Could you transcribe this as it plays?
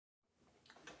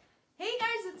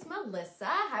Melissa.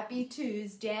 Happy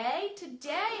Tuesday.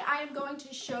 Today I am going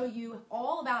to show you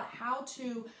all about how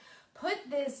to put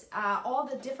this, all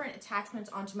the different attachments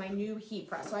onto my new heat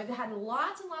press. So I've had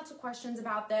lots and lots of questions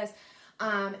about this.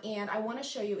 And I want to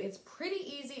show you, it's pretty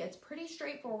easy, it's pretty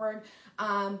straightforward,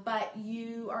 but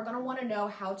you are going to want to know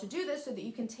how to do this so that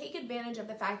you can take advantage of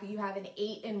the fact that you have an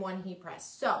 8-in-1 heat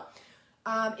press. So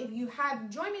if you have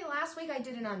joined me last week, I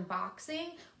did an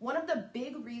unboxing. One of the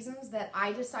big reasons that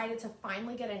I decided to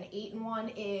finally get an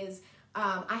 8-in-1 is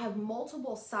I have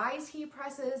multiple size heat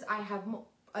presses. I have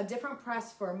a different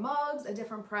press for mugs, a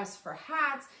different press for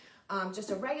hats,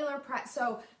 just a regular press.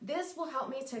 So this will help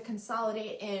me to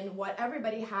consolidate in what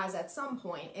everybody has at some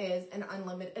point is an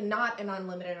unlimited, not an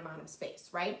unlimited amount of space,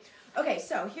 right? Okay,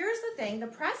 so here's the thing. The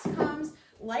press comes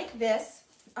like this.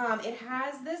 It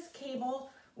has this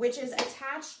cable which is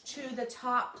attached to the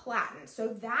top platen. So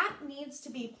that needs to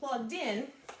be plugged in.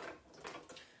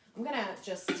 I'm gonna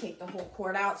just take the whole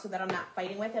cord out so that I'm not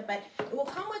fighting with it, but it will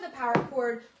come with a power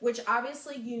cord, which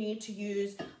obviously you need to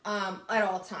use at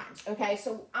all times, okay?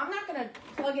 So I'm not gonna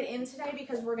plug it in today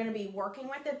because we're gonna be working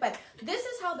with it, but this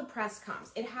is how the press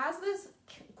comes. It has this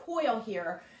coil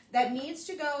here that needs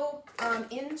to go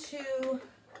into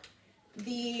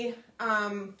the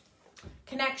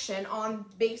connection on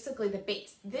basically the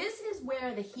base. This is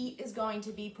where the heat is going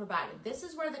to be provided. This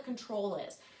is where the control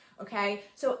is. Okay,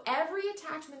 so every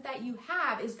attachment that you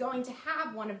have is going to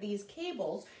have one of these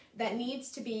cables that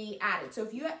needs to be added. So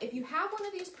if you have one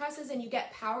of these presses and you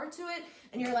get power to it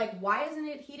and you're like, why isn't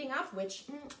it heating up? Which,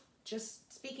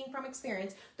 just speaking from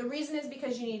experience, the reason is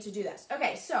because you need to do this.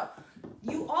 Okay, so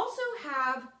you also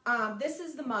have, this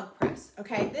is the mug press,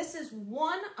 okay? This is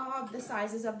one of the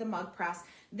sizes of the mug press.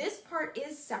 This part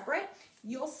is separate.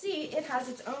 You'll see it has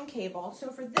its own cable. So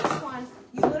for this one,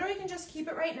 you literally can just keep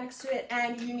it right next to it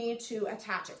and you need to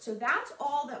attach it. So that's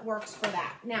all that works for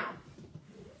that. Now,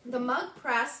 the mug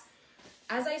press,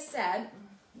 as I said,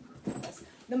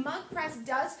 the mug press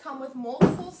does come with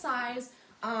multiple size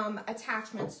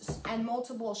attachments and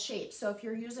multiple shapes. So if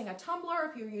you're using a tumbler,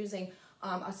 if you're using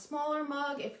a smaller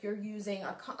mug, if you're using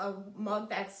a mug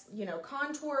that's, you know,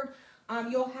 contoured,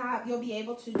 you'll be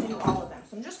able to do all of them.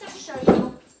 So I'm just going to show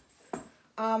you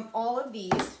all of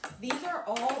these. These are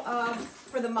all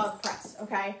for the mug press,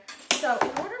 okay? So in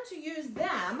order to use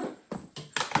them,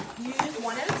 use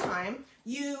one at a time,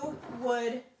 you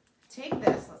would take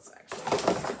this, let's actually put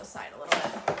this to the side a little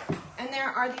bit, and there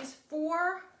are these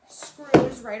 4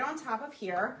 screws right on top of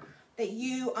here that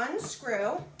you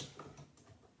unscrew,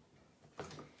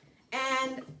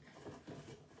 and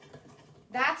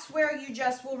that's where you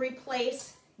just will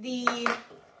replace the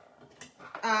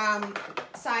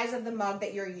size of the mug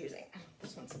that you're using.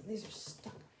 These are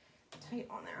stuck tight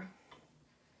on there.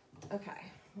 Okay.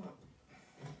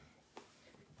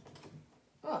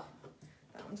 Oh,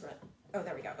 that one's red. Oh,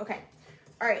 there we go. Okay.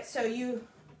 All right, so you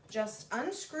just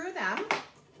unscrew them,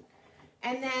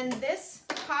 and then this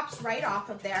pops right off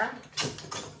of there,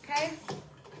 okay?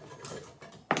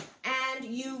 And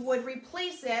you would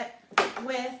replace it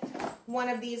with one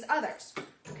of these others,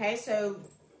 okay? So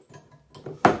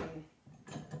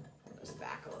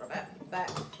back a little bit, but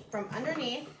from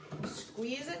underneath,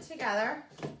 squeeze it together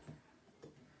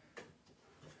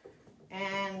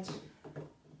and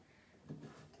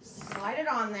slide it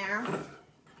on there,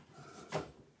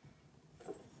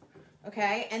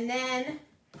 okay, and then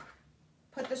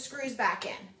put the screws back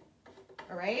in.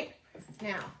 All right,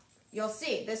 now you'll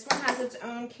see this one has its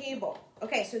own cable.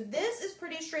 Okay, so this is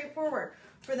pretty straightforward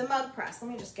for the mug press.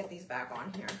 Let me just get these back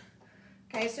on here.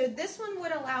 Okay, so this one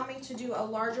would allow me to do a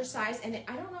larger size, and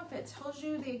I don't know if it tells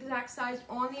you the exact size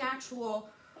on the actual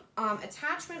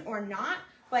attachment or not,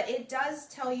 but it does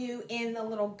tell you in the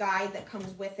little guide that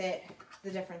comes with it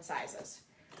the different sizes.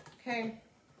 Okay,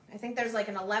 I think there's like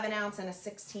an 11 ounce and a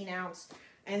 16 ounce,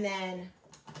 and then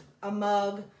a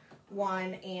mug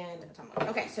one and a tumbler.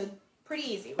 Okay, so pretty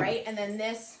easy, right? And then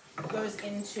this goes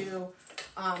into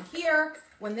here.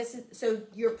 When this is, so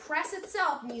your press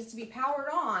itself needs to be powered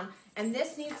on, and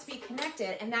this needs to be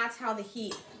connected, and that's how the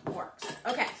heat works.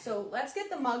 Okay, so let's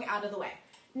get the mug out of the way.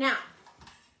 Now,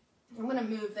 I'm gonna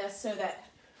move this so that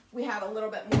we have a little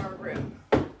bit more room,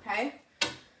 okay?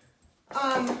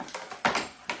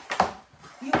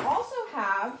 You also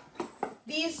have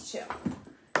these 2.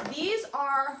 These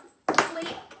are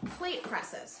plate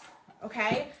presses,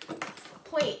 okay?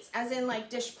 Plates, as in like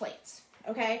dish plates.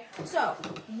 Okay, so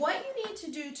what you need to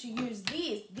do to use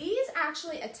these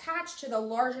actually attach to the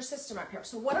larger system up here.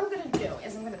 So what I'm going to do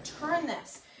is I'm going to turn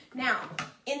this. Now,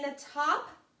 in the top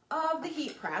of the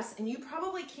heat press, and you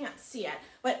probably can't see it,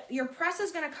 but your press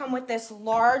is going to come with this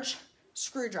large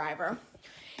screwdriver,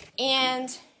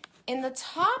 and in the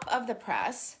top of the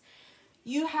press,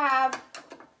 you have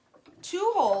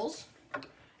 2 holes,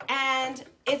 and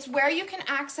it's where you can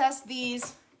access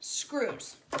these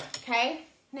screws, okay?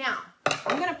 Now,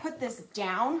 I'm gonna put this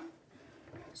down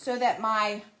so that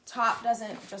my top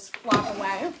doesn't just flop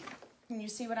away. Can you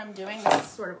see what I'm doing? This is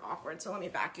sort of awkward, so let me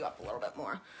back you up a little bit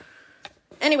more.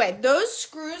 Anyway, those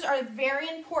screws are very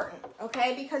important,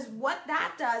 okay? Because what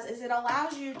that does is it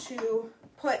allows you to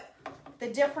put the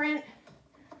different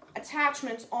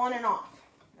attachments on and off,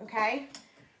 okay?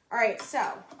 All right,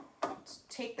 so let's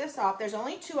take this off. There's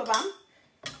only 2 of them.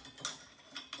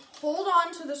 Hold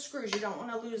on to the screws. You don't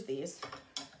want to lose these,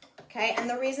 okay? And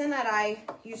the reason that I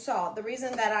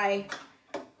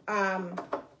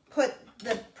put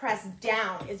the press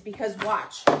down is because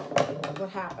watch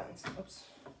what happens. Oops.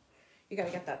 You got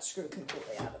to get that screw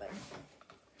completely out of there.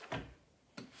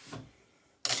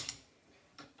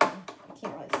 I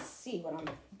can't really see what I'm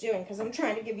doing because I'm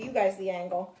trying to give you guys the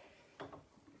angle.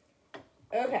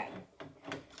 Okay.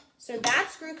 So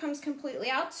that screw comes completely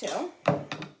out too.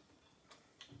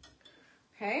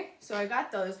 Okay, so I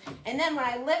got those. And then when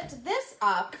I lift this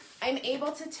up, I'm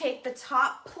able to take the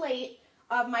top plate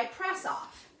of my press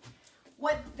off.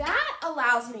 What that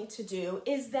allows me to do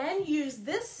is then use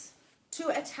this to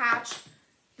attach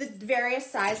the various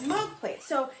size mug plates.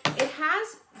 So it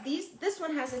has this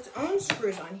one has its own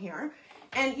screws on here,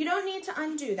 and you don't need to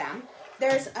undo them.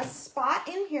 There's a spot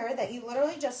in here that you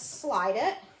literally just slide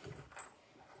it.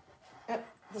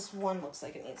 This one looks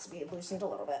like it needs to be loosened a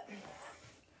little bit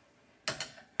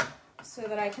so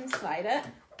that I can slide it.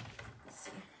 Let's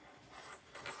see.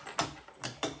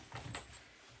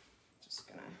 Just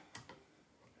gonna,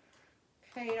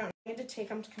 okay, you don't need to take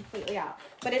them completely out,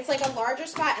 but it's like a larger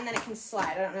spot and then it can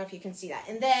slide. I don't know if you can see that.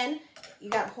 And then you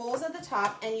got holes at the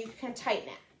top and you can tighten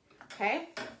it, okay?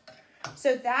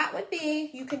 So that would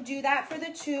be, you can do that for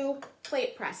the 2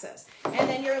 plate presses. And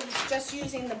then you're just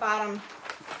using the bottom,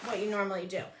 what you normally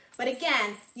do. But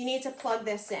again, you need to plug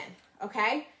this in,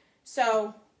 okay?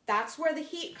 So that's where the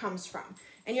heat comes from.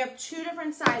 And you have 2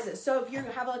 different sizes. So if you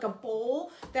have like a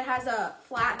bowl that has a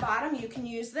flat bottom, you can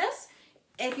use this.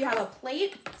 If you have a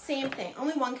plate, same thing.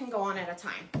 Only one can go on at a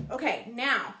time. Okay,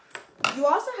 now, you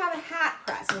also have a hat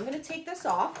press. I'm gonna take this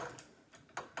off.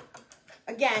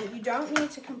 Again, you don't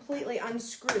need to completely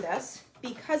unscrew this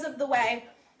because of the way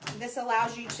this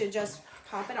allows you to just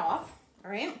pop it off,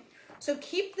 all right? So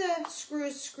keep the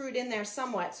screws screwed in there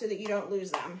somewhat so that you don't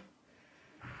lose them,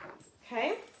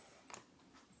 okay?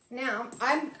 Now,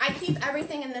 I keep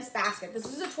everything in this basket. This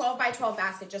is a 12 by 12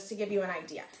 basket just to give you an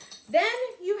idea. Then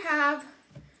you have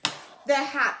the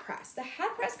hat press. The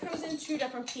hat press comes in 2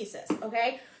 different pieces,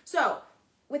 okay? So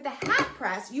with the hat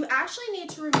press, you actually need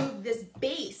to remove this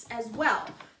base as well.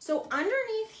 So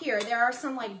underneath here, there are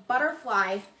some like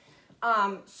butterfly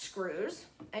screws,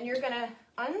 and you're gonna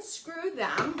unscrew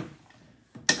them.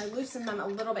 I loosened them a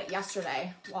little bit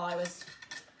yesterday while I was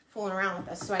fooling around with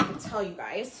this so I could tell you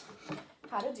guys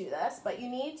how to do this, but you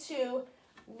need to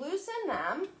loosen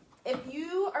them. If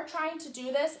you are trying to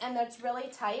do this and it's really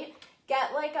tight,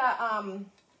 get like a,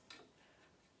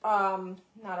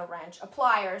 not a wrench, a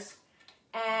pliers,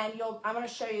 and I'm gonna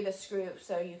show you the screw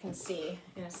so you can see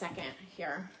in a second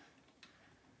here.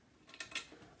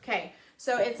 Okay,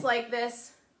 so it's like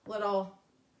this little,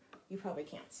 you probably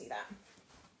can't see that.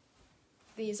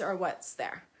 These are what's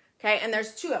there, okay? And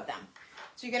there's 2 of them.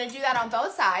 So you're gonna do that on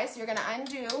both sides. You're gonna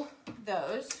undo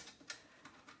those.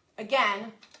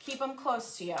 Again, keep them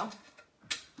close to you,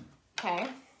 okay?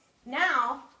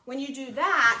 Now, when you do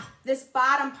that, this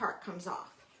bottom part comes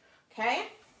off, okay?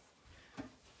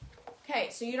 Okay,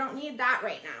 so you don't need that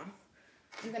right now.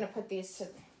 I'm gonna put these to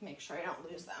make sure I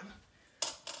don't lose them.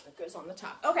 It goes on the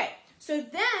top. Okay, so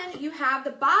then you have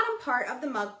the bottom part of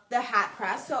the hat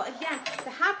press. So again, the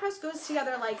hat press goes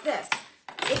together like this.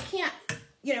 It can't,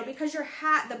 you know, because your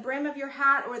hat, the brim of your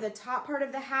hat or the top part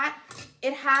of the hat,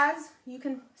 it has, you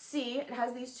can see, it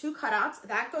has these 2 cutouts.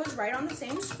 That goes right on the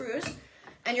same screws.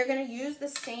 And you're gonna use the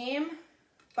same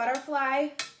butterfly,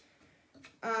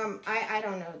 I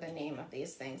don't know the name of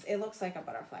these things. It looks like a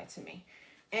butterfly to me.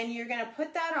 And you're gonna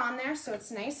put that on there so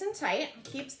it's nice and tight,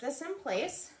 keeps this in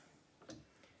place,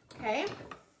 okay?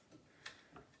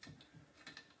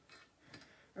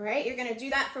 All right, you're gonna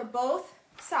do that for both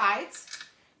sides.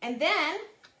 And then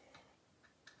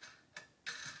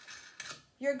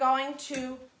you're going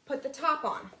to put the top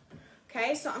on,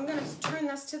 okay? So I'm gonna turn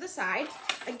this to the side.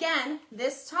 Again,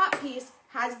 this top piece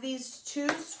has these 2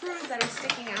 screws that are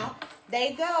sticking out.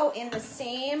 They go in the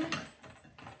same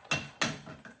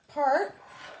part,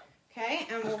 okay?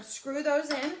 And we'll screw those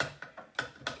in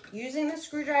using the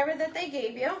screwdriver that they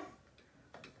gave you.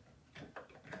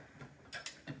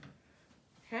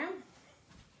 Okay.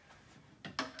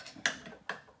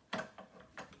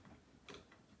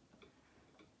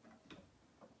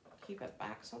 Keep it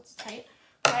back so it's tight.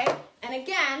 Okay. And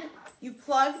again, you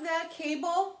plug the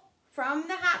cable from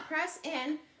the hat press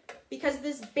in, because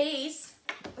this base,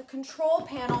 the control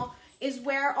panel, is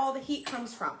where all the heat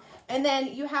comes from. And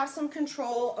then you have some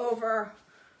control over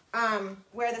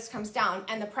where this comes down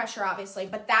and the pressure, obviously,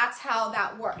 but that's how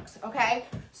that works, okay?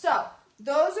 So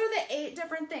those are the 8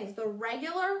 different things. The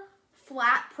regular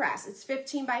flat press, it's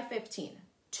 15 by 15.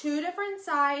 2 different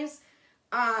size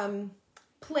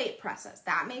plate presses,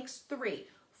 that makes 3.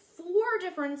 4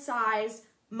 different size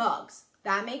mugs,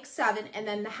 that makes 7, and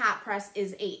then the hat press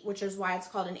is 8, which is why it's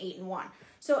called an 8-in-1.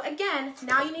 So again,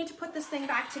 now you need to put this thing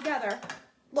back together.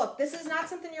 Look, this is not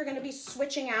something you're gonna be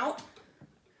switching out.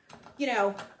 You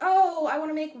know, oh, I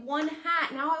wanna make one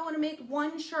hat, now I wanna make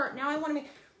one shirt, now I wanna make,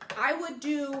 I would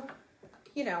do,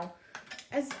 you know,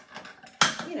 as,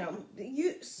 you know,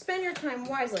 you spend your time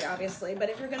wisely, obviously, but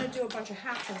if you're gonna do a bunch of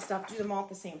hats and stuff, do them all at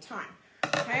the same time,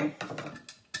 okay?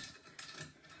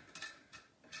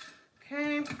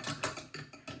 Okay,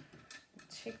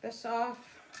 take this off.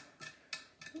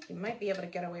 I think you might be able to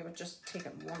get away with just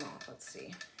taking one off. Let's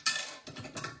see.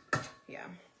 Yeah.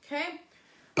 Okay.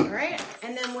 All right.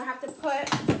 And then we'll have to put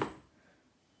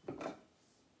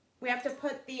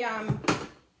the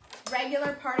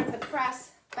regular part of the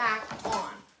press back on.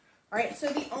 All right. So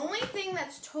the only thing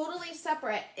that's totally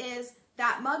separate is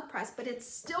that mug press, but it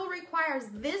still requires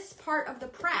this part of the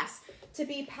press to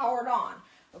be powered on.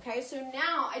 Okay. So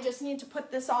now I just need to put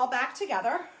this all back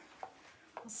together.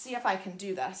 Let's see if I can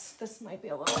do this. This might be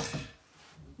a little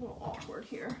awkward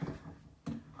here.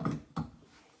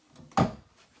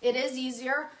 It is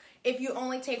easier if you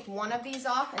only take one of these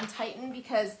off and tighten,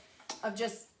 because of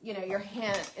just, you know, your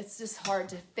hand, it's just hard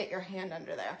to fit your hand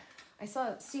under there. I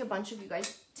see a bunch of you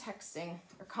guys texting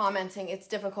or commenting. It's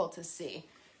difficult to see.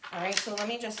 All right, so let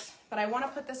me just, but I want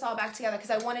to put this all back together because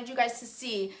I wanted you guys to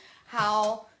see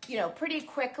how, you know, pretty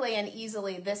quickly and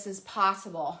easily this is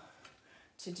possible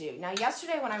to do. Now,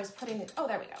 yesterday when I was putting it, oh,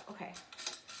 there we go. Okay.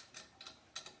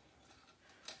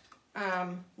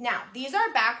 Now, these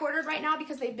are back ordered right now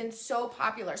because they've been so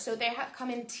popular. So they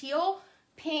come in teal,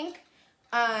 pink,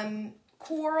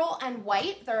 coral, and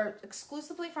white. They're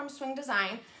exclusively from Swing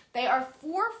Design. They are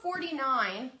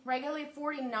 $4.49, regularly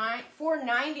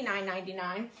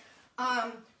 $4.99.99.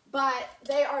 But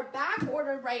they are back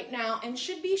ordered right now and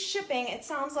should be shipping, it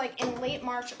sounds like, in late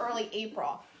March, early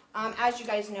April. As you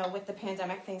guys know, with the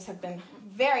pandemic, things have been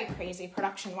very crazy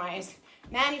production-wise,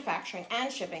 manufacturing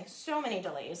and shipping, so many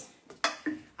delays.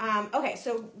 Okay,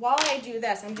 so while I do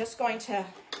this, I'm just going to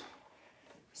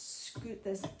scoot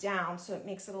this down so it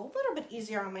makes it a little bit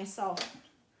easier on myself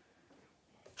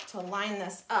to line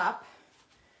this up.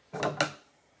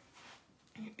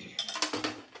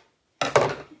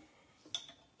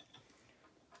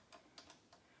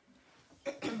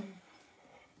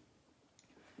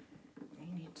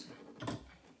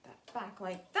 Back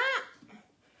like that.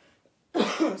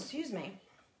 Excuse me.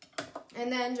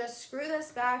 And then just screw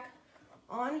this back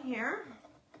on here.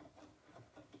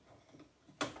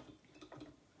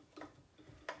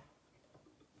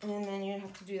 And then you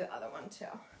have to do the other one too.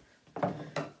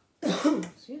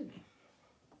 Excuse me.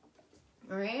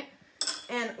 All right.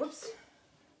 And whoops.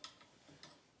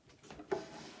 But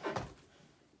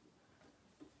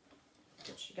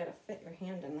you gotta fit your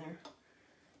hand in there.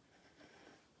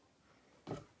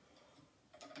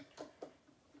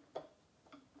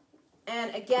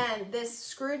 And again, this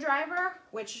screwdriver,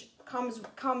 which comes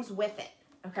with it,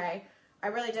 okay? I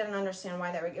really didn't understand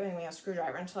why they were giving me a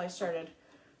screwdriver until I started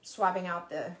swapping out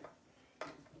the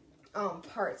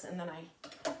parts, and then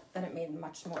it made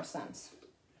much more sense.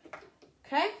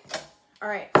 Okay? All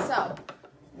right, so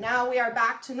now we are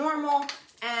back to normal,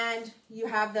 and you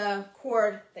have the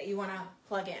cord that you want to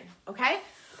plug in, okay?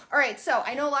 All right, so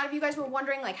I know a lot of you guys were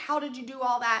wondering, like, how did you do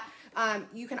all that?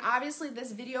 You can obviously,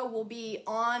 this video will be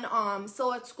on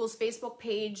Silhouette School's Facebook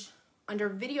page under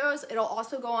videos. It'll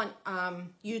also go on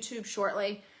YouTube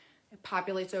shortly. It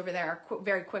populates over there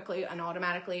very quickly and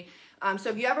automatically. So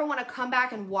if you ever want to come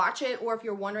back and watch it, or if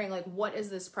you're wondering, like, what is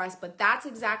this press? But that's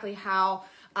exactly how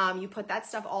you put that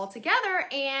stuff all together.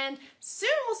 And soon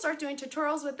we'll start doing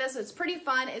tutorials with this. It's pretty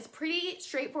fun. It's pretty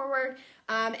straightforward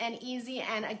and easy.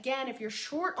 And again, if you're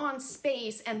short on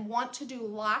space and want to do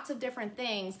lots of different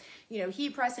things, you know,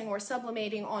 heat pressing or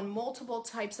sublimating on multiple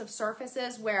types of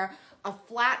surfaces where a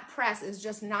flat press is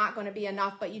just not going to be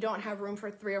enough, but you don't have room for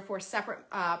 3 or 4 separate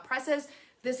presses,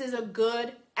 this is a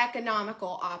good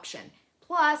economical option.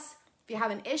 Plus, if you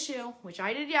have an issue, which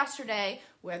I did yesterday,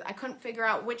 with I couldn't figure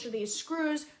out which of these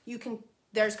screws, you can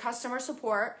There's customer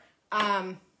support,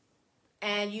 and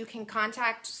you can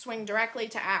contact Swing directly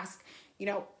to ask, you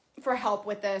know, for help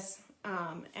with this.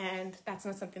 And that's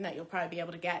not something that you'll probably be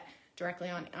able to get directly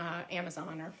on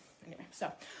Amazon or anyway. So,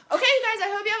 okay, you guys,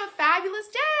 I hope you have a fabulous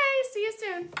day. See you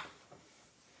soon.